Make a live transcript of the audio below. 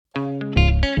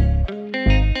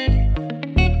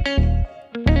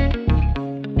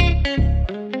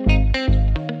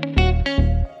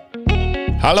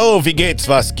Hallo, wie geht's,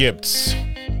 was gibt's?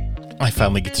 I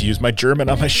finally get to use my German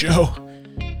on my show.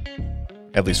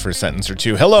 At least for a sentence or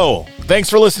two. Hello, thanks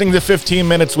for listening to 15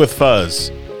 Minutes with Fuzz.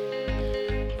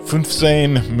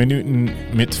 15 Minuten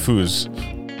mit Fuzz.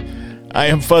 I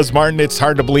am Fuzz Martin. It's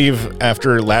hard to believe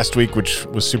after last week, which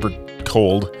was super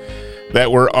cold,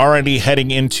 that we're already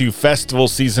heading into festival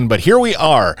season, but here we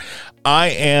are.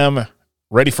 I am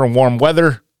ready for warm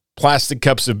weather, plastic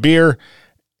cups of beer,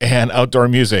 and outdoor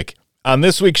music. On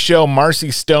this week's show, Marcy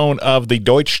Stone of the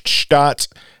Deutschstadt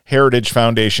Heritage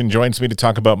Foundation joins me to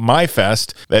talk about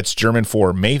MaiFest, that's German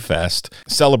for Mayfest,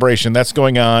 celebration that's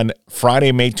going on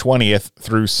Friday, May 20th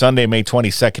through Sunday, May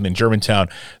 22nd in Germantown.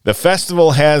 The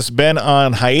festival has been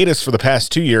on hiatus for the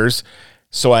past 2 years,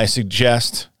 so I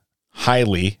suggest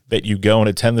highly that you go and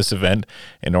attend this event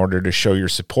in order to show your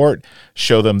support,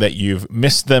 show them that you've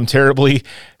missed them terribly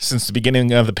since the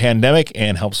beginning of the pandemic,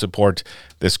 and help support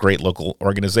this great local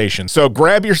organization. So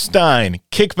grab your Stein,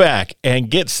 kick back, and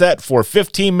get set for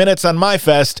 15 minutes on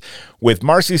MaiFest with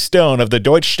Marcy Stone of the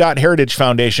Deutschstadt Heritage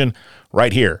Foundation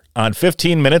right here on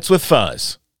 15 Minutes with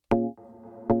Fuzz.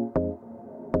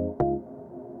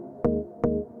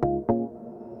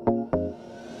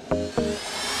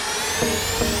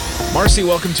 Marcy,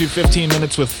 welcome to 15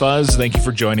 Minutes with Fuzz. Thank you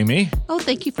for joining me. Oh,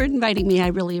 thank you for inviting me. I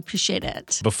really appreciate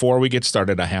it. Before we get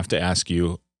started, I have to ask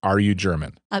you, are you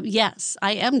German? Yes,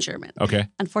 I am German. Okay.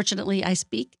 Unfortunately, I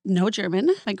speak no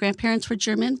German. My grandparents were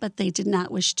German, but they did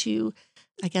not wish to,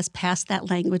 I guess, pass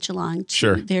that language along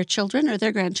to their children or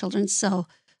their grandchildren. So,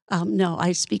 no,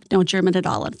 I speak no German at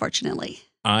all, unfortunately.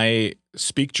 I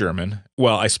speak German.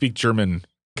 Well, I speak German,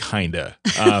 kinda.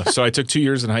 So I took 2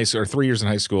 years in high school, or 3 years in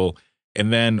high school.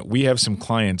 And then we have some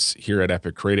clients here at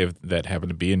Epic Creative that happen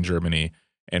to be in Germany.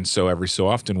 And so every so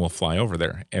often we'll fly over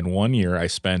there. And one year I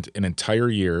spent an entire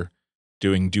year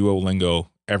doing Duolingo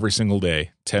every single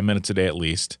day, 10 minutes a day at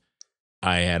least.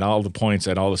 I had all the points,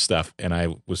 I had all the stuff, and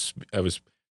I was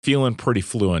feeling pretty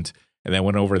fluent. And then I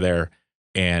went over there,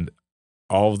 and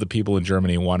all of the people in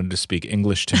Germany wanted to speak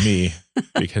English to me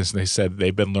because they said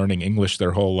they've been learning English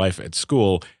their whole life at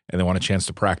school, and they want a chance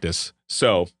to practice.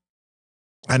 So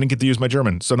I didn't get to use my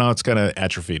German, so now it's kind of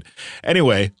atrophied.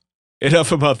 Anyway,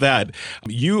 enough about that.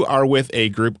 You are with a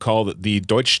group called the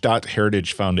Deutschstadt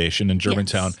Heritage Foundation in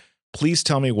Germantown. Yes. Please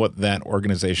tell me what that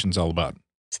organization's all about.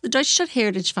 So the Deutschstadt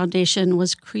Heritage Foundation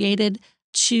was created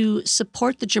to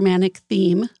support the Germanic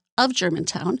theme of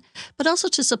Germantown, but also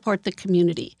to support the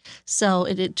community. So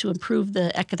to improve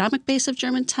the economic base of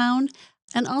Germantown,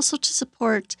 and also to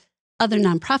support other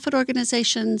nonprofit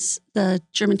organizations, the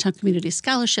Germantown Community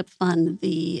Scholarship Fund,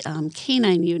 the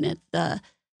Canine Unit,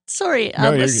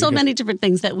 many different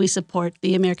things that we support,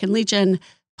 the American Legion,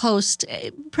 Post.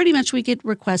 Pretty much we get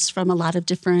requests from a lot of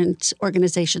different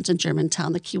organizations in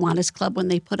Germantown, the Kiwanis Club when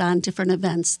they put on different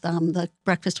events, the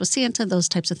Breakfast with Santa, those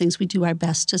types of things. We do our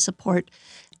best to support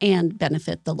and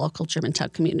benefit the local Germantown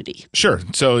community. Sure.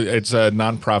 So it's a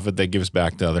nonprofit that gives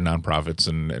back to other nonprofits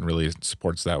and really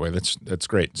supports that way. That's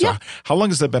great. So How long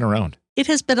has that been around? It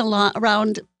has been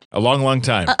around. A long, long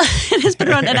time. It has been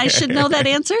around, and I should know that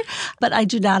answer, but I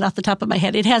do not off the top of my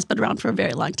head. It has been around for a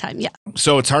very long time, yeah.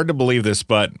 So it's hard to believe this,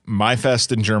 but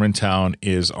MaiFest in Germantown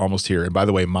is almost here. And by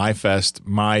the way, MaiFest,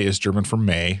 Mai is German for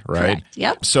May, right? Correct,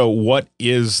 yep. So what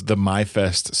is the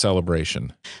MaiFest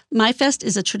celebration? MaiFest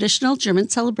is a traditional German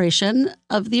celebration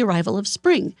of the arrival of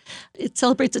spring. It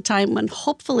celebrates a time when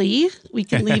hopefully we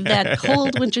can leave that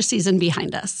cold winter season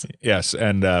behind us. Yes,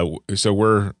 and so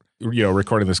we're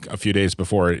recording this a few days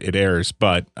before it airs,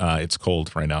 but it's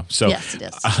cold right now. So, yes, it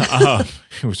is.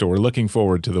 So we're looking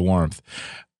forward to the warmth.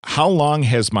 How long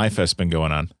has MaiFest been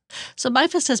going on? So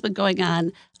MaiFest has been going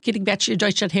on, getting back to your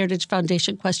Deutschstadt Heritage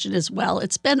Foundation question as well.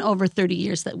 It's been over 30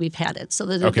 years that we've had it. So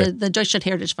the Deutschstadt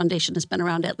Heritage Foundation has been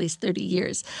around at least 30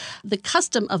 years. The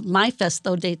custom of MaiFest,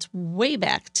 though, dates way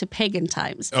back to pagan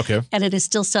times. Okay. And it is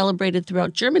still celebrated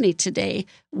throughout Germany today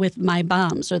with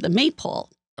Maibaums, or the maypole.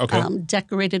 Okay.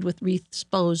 Decorated with wreaths,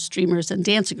 bows, streamers, and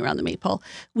dancing around the maypole.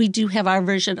 We do have our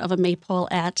version of a maypole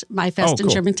at MaiFest in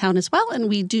Germantown as well, and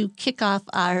we do kick off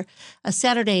a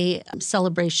Saturday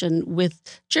celebration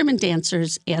with German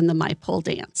dancers and the maypole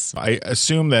dance. I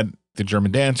assume that the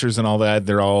German dancers and all that,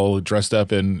 they're all dressed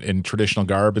up in traditional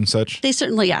garb and such? They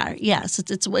certainly are, yes.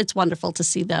 It's wonderful to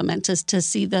see them and to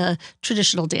see the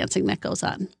traditional dancing that goes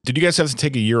on. Did you guys have to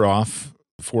take a year off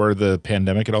for the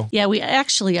pandemic at all? Yeah, we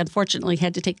actually, unfortunately,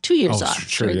 had to take 2 years off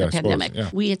during the pandemic.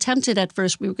 We attempted at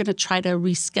first, we were going to try to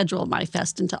reschedule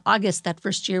MaiFest into August that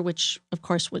first year, which, of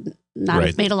course, would not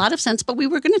have made a lot of sense, but we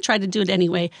were going to try to do it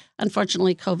anyway.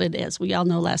 Unfortunately, COVID, as we all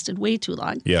know, lasted way too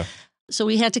long. Yeah. So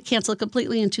we had to cancel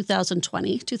completely in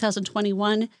 2020.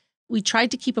 2021, We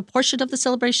tried to keep a portion of the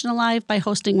celebration alive by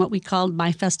hosting what we called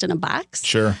My Fest in a Box.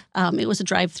 Sure. It was a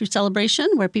drive-through celebration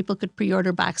where people could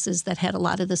pre-order boxes that had a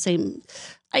lot of the same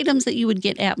items that you would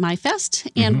get at My Fest.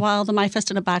 And while the My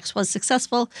Fest in a Box was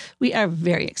successful, we are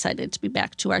very excited to be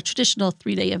back to our traditional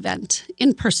 3-day event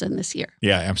in person this year.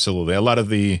 Yeah, absolutely. A lot of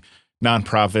the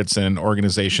nonprofits and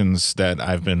organizations that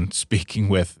I've been speaking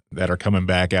with that are coming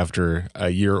back after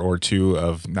a year or two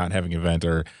of not having an event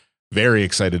are very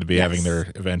excited to be having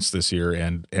their events this year,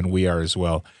 and we are as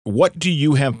well. What do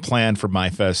you have planned for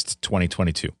MyFest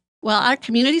 2022? Well, our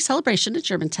community celebration at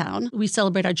Germantown, we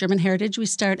celebrate our German heritage. We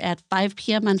start at 5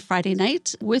 p.m. on Friday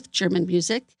night with German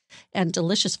music and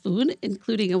delicious food,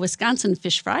 including a Wisconsin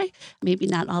fish fry. Maybe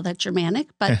not all that Germanic,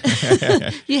 but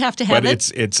you have to have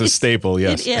it. But it's a staple,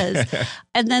 yes. It is.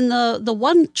 And then the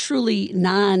one truly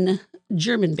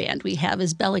non-German band we have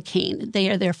is Bella Kane. They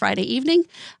are there Friday evening.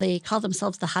 They call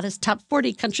themselves the hottest top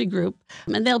 40 country group,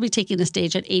 and they'll be taking the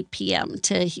stage at 8 p.m.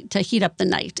 to heat up the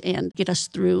night and get us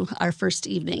through our first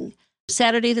evening.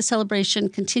 Saturday, the celebration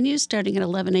continues starting at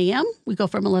 11 a.m. We go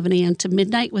from 11 a.m. to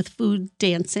midnight with food,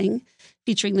 dancing,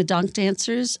 featuring the Donk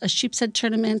Dancers, a sheepshead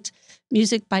tournament,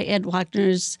 music by Ed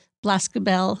Wagner's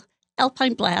Blaskabel,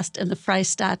 Alpine Blast, and the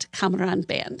Freistadt Kameran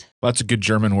Band. Lots of good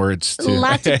German words, too.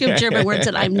 Lots of good German words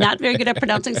that I'm not very good at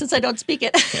pronouncing since I don't speak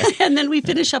it. And then we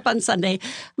finish up on Sunday.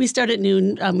 We start at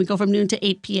noon. We go from noon to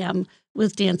 8 p.m.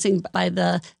 with dancing by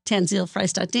the Tanzil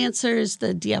Freistadt Dancers,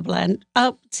 the Diabland.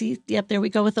 Oh, see, yep, there we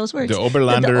go with those words. The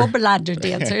Oberlander. The Oberlander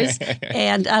Dancers.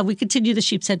 And we continue the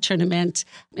Sheepshead Tournament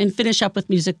and finish up with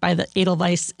music by the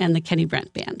Edelweiss and the Kenny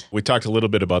Brandt Band. We talked a little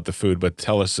bit about the food, but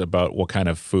tell us about what kind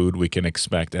of food we can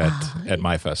expect at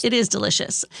MyFest. It is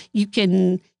delicious. You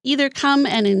can either come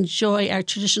and enjoy our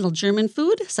traditional German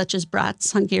food, such as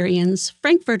brats, Hungarians,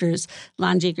 Frankfurters,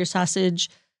 Landjäger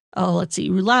sausage,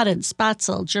 rouladen,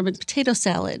 spatzel, German potato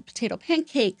salad, potato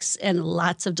pancakes, and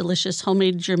lots of delicious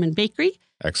homemade German bakery.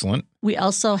 Excellent. We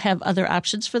also have other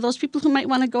options for those people who might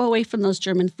want to go away from those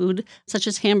German food, such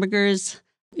as hamburgers,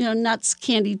 nuts,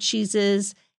 candied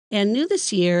cheeses. And new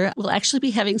this year, we'll actually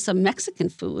be having some Mexican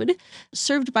food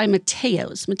served by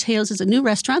Mateo's. Mateo's is a new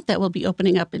restaurant that will be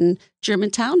opening up in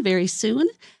Germantown very soon.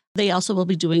 They also will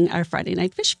be doing our Friday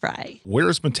night fish fry. Where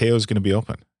is Mateo's going to be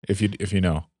open, if you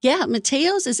know? Yeah,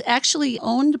 Mateo's is actually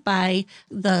owned by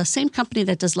the same company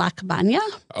that does La Cabana.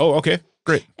 Oh, okay.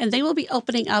 Great. And they will be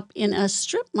opening up in a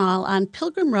strip mall on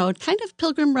Pilgrim Road, kind of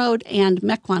Pilgrim Road and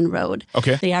Mequon Road.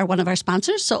 Okay. They are one of our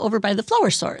sponsors, so over by the Flower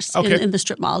Source in the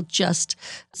strip mall just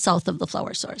south of the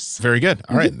Flower Source. Very good.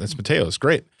 All right. That's Mateo's.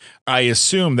 Great. I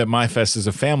assume that MyFest is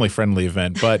a family-friendly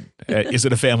event, but is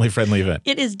it a family-friendly event?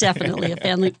 It is definitely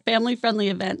a family-friendly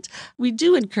event. We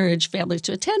do encourage families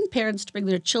to attend, parents to bring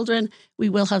their children. We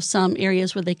will have some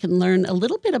areas where they can learn a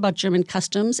little bit about German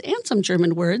customs and some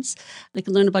German words. They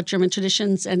can learn about German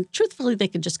traditions, and truthfully, they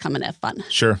can just come and have fun.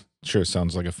 Sure.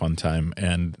 Sounds like a fun time.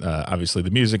 And obviously,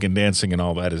 the music and dancing and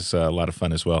all that is a lot of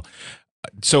fun as well.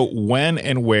 So when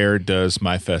and where does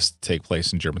MyFest take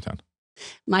place in Germantown?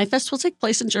 MyFest will take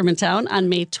place in Germantown on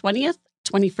May 20th,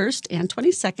 21st, and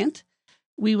 22nd.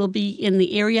 We will be in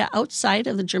the area outside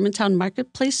of the Germantown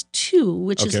Marketplace 2,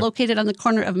 which is located on the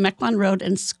corner of Mequon Road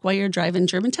and Squire Drive in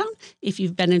Germantown. If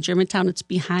you've been in Germantown, it's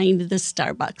behind the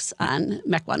Starbucks on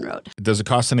Mequon Road. Does it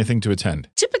cost anything to attend?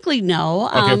 Typically,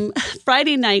 no. Okay.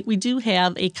 Friday night, we do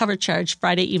have a cover charge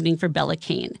Friday evening for Bella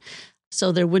Kane.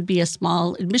 So there would be a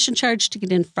small admission charge to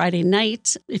get in Friday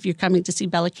night if you're coming to see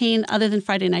Bella Kane. Other than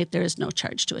Friday night, there is no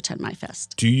charge to attend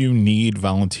MyFest. Do you need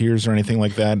volunteers or anything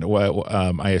like that? Well,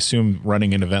 I assume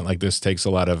running an event like this takes a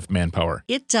lot of manpower.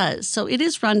 It does. So it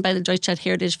is run by the Deutschland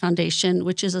Heritage Foundation,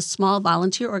 which is a small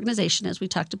volunteer organization. As we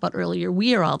talked about earlier,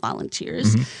 we are all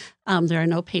volunteers. There are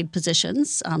no paid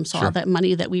positions, so all that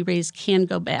money that we raise can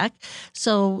go back.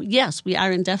 So, yes, we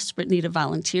are in desperate need of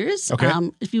volunteers. Okay.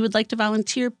 If you would like to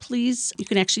volunteer, please, you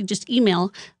can actually just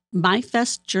email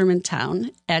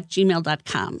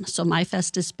myfestgermantown@gmail.com. So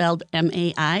MyFest is spelled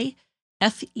MAIFEST,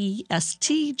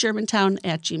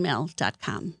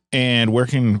 Germantown@gmail.com. And where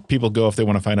can people go if they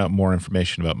want to find out more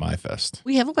information about MyFest?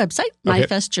 We have a website,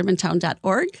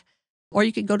 myfestgermantown.org, or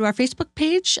you can go to our Facebook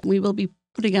page. We will be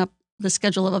putting up the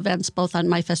schedule of events both on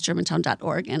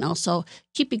myfestgermantown.org and also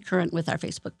keeping current with our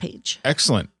Facebook page.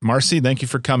 Excellent. Marcy, thank you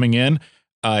for coming in.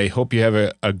 I hope you have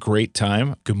a great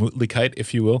time. Gemütlichkeit,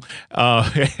 if you will,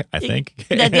 I think.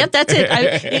 Yep, that's it.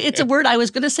 It's a word I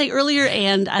was going to say earlier,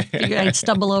 and I figured I'd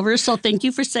stumble over. So thank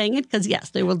you for saying it, because,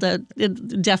 yes, they will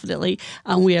definitely.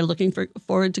 We are looking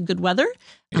forward to good weather.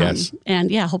 Yes. And,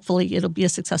 yeah, hopefully it'll be a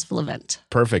successful event.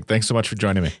 Perfect. Thanks so much for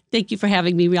joining me. Thank you for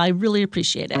having me. I really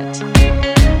appreciate it.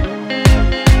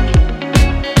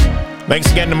 Thanks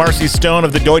again to Marcy Stone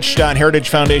of the Deutschstadt Heritage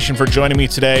Foundation for joining me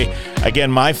today. Again,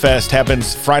 My Fest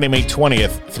happens Friday, May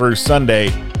 20th through Sunday,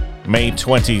 May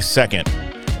 22nd.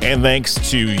 And thanks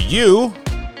to you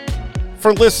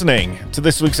for listening to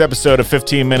this week's episode of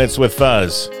 15 Minutes with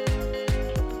Fuzz.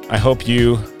 I hope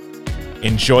you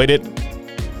enjoyed it,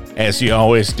 as you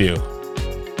always do.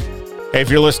 Hey, if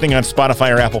you're listening on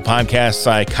Spotify or Apple Podcasts,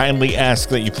 I kindly ask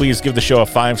that you please give the show a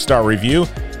 5-star review.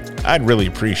 I'd really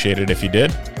appreciate it if you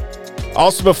did.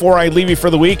 Also, before I leave you for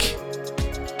the week,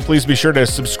 please be sure to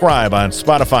subscribe on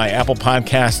Spotify, Apple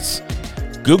Podcasts,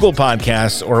 Google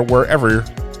Podcasts, or wherever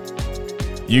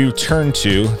you turn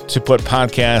to put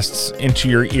podcasts into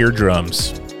your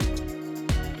eardrums.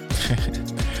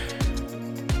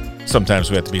 Sometimes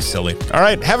we have to be silly. All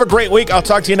right, have a great week. I'll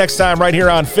talk to you next time right here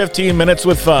on 15 Minutes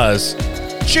with Fuzz.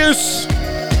 Tschüss!